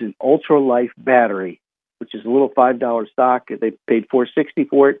buys in Ultralife Battery, which is a little $5 stock. They paid $4.60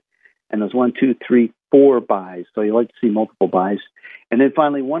 for it, and there's 1, 2, 3, 4 buys. So you like to see multiple buys. And then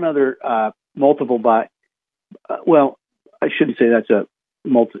finally, one other multiple buy. Well, I shouldn't say that's a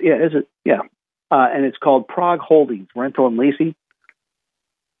multiple. Yeah, is it? Yeah. And it's called Prague Holdings, rental and leasing.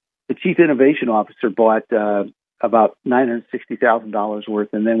 The chief innovation officer bought about $960,000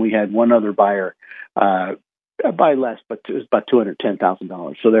 worth, and then we had one other buyer buy less, but it was about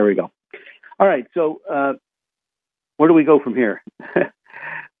 $210,000. So there we go. All right. So where do we go from here?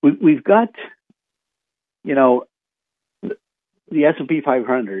 We've got, the S&P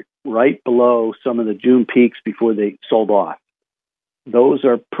 500 right below some of the June peaks before they sold off. Those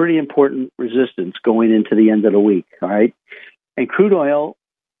are pretty important resistance going into the end of the week. All right. And crude oil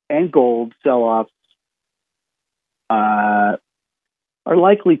and gold sell-offs are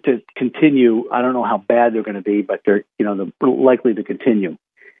likely to continue. I don't know how bad they're going to be, but they're likely to continue.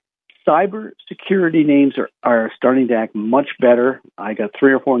 Cyber security names are starting to act much better. I got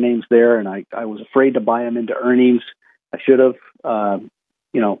 3 or 4 names there, and I was afraid to buy them into earnings. I should have.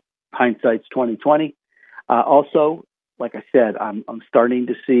 Hindsight's 20/20. Also, like I said, I'm starting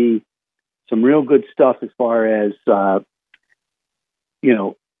to see some real good stuff as far as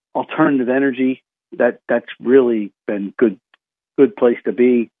alternative energy. That's really been good place to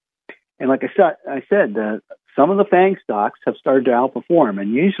be. And like I said, some of the FANG stocks have started to outperform.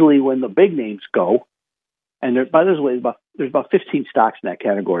 And usually when the big names go, and there's about 15 stocks in that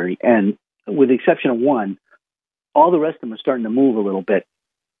category, and with the exception of one, all the rest of them are starting to move a little bit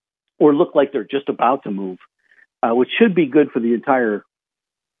or look like they're just about to move, which should be good for the entire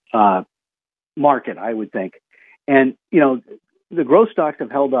market, I would think. And, the growth stocks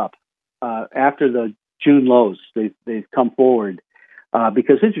have held up after the June lows. They've come forward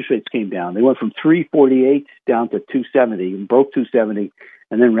because interest rates came down. They went from 348 down to 270 and broke 270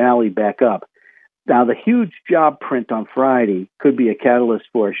 and then rallied back up. Now, the huge job print on Friday could be a catalyst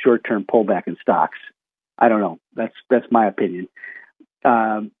for a short-term pullback in stocks. I don't know. That's my opinion.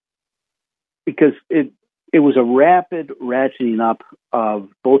 Because it was a rapid ratcheting up of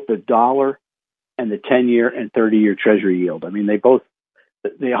both the dollar and the 10-year and 30-year Treasury yield. I mean, they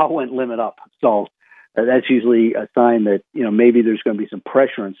all went limit up. So that's usually a sign that, maybe there's going to be some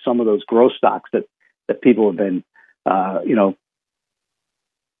pressure on some of those growth stocks that people have been,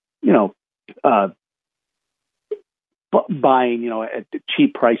 buying, at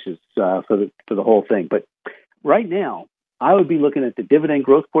cheap prices for the whole thing. But right now, I would be looking at the dividend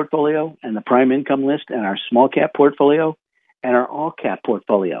growth portfolio and the prime income list and our small cap portfolio and our all cap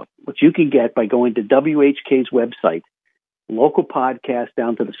portfolio, which you can get by going to WHK's website, local podcast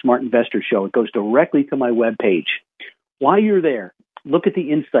down to the Smart Investor Show. It goes directly to my webpage. While you're there, look at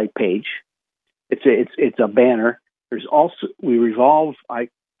the Insight page. It's a banner. There's also I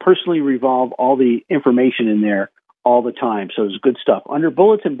personally revolve all the information in there all the time. So there's good stuff. Under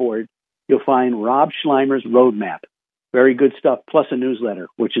bulletin board, you'll find Rob Schleimer's roadmap. Very good stuff, plus a newsletter,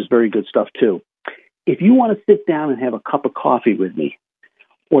 which is very good stuff too. If you want to sit down and have a cup of coffee with me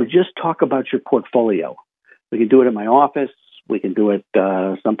or just talk about your portfolio, we can do it at my office. We can do it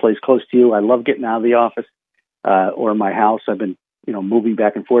someplace close to you. I love getting out of the office or my house. I've been, moving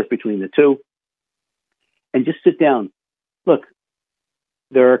back and forth between the two. And just sit down. Look,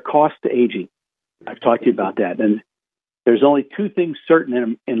 there are costs to aging. I've talked to you about that. And there's only 2 things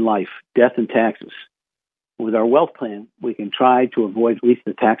certain in life, death and taxes. With our wealth plan, we can try to avoid at least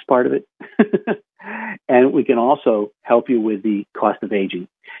the tax part of it. And we can also help you with the cost of aging.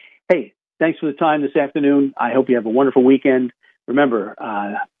 Hey, thanks for the time this afternoon. I hope you have a wonderful weekend. Remember,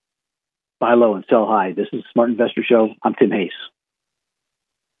 buy low and sell high. This is the Smart Investor Show. I'm Tim Hayes.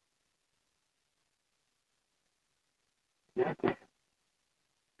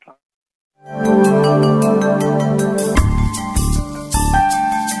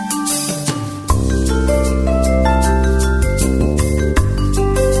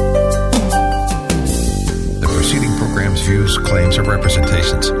 Views, claims, or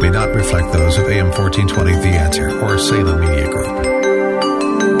representations may not reflect those of AM 1420 The Answer or Salem Media Group.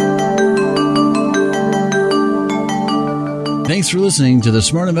 Thanks for listening to the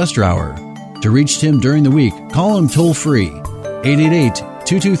Smart Investor Hour. To reach Tim during the week, call him toll free,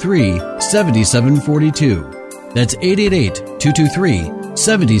 888-223-7742. That's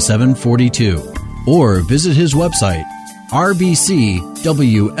 888-223-7742. Or visit his website,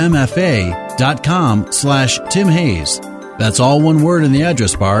 rbcwmfa.com/Tim Hayes. That's all one word in the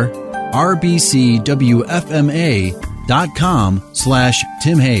address bar,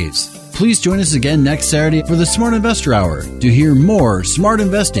 rbcwfma.com/Tim Hayes. Please join us again next Saturday for the Smart Investor Hour to hear more smart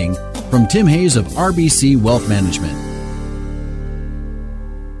investing from Tim Hayes of RBC Wealth Management.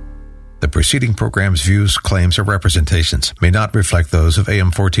 The preceding program's views, claims, or representations may not reflect those of AM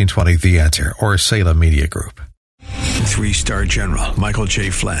 1420 The Answer or Salem Media Group. 3-star General Michael J.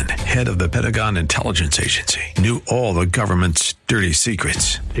 Flynn, head of the Pentagon Intelligence Agency, knew all the government's dirty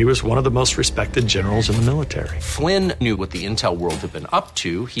secrets. He was one of the most respected generals in the military. Flynn knew what the intel world had been up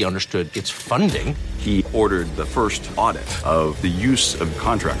to. He understood its funding. He ordered the first audit of the use of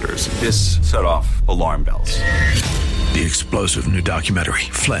contractors. This set off alarm bells. The explosive new documentary,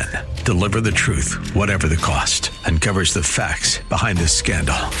 Flynn, Deliver the Truth, Whatever the Cost, uncovers the facts behind this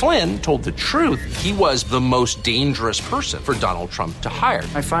scandal. Flynn told the truth. He was the most dangerous person for Donald Trump to hire.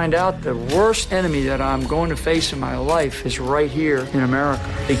 I find out the worst enemy that I'm going to face in my life is right here in America.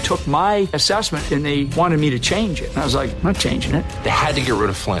 They took my assessment and they wanted me to change it. And I was like, I'm not changing it. They had to get rid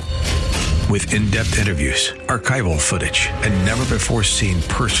of Flynn. With in-depth interviews, archival footage, and never-before-seen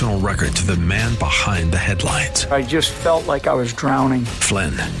personal records of the man behind the headlines. I just felt like I was drowning.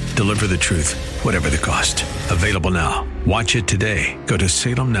 Flynn, Deliver the Truth, Whatever the Cost. Available now. Watch it today. Go to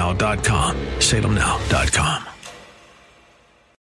salemnow.com. salemnow.com.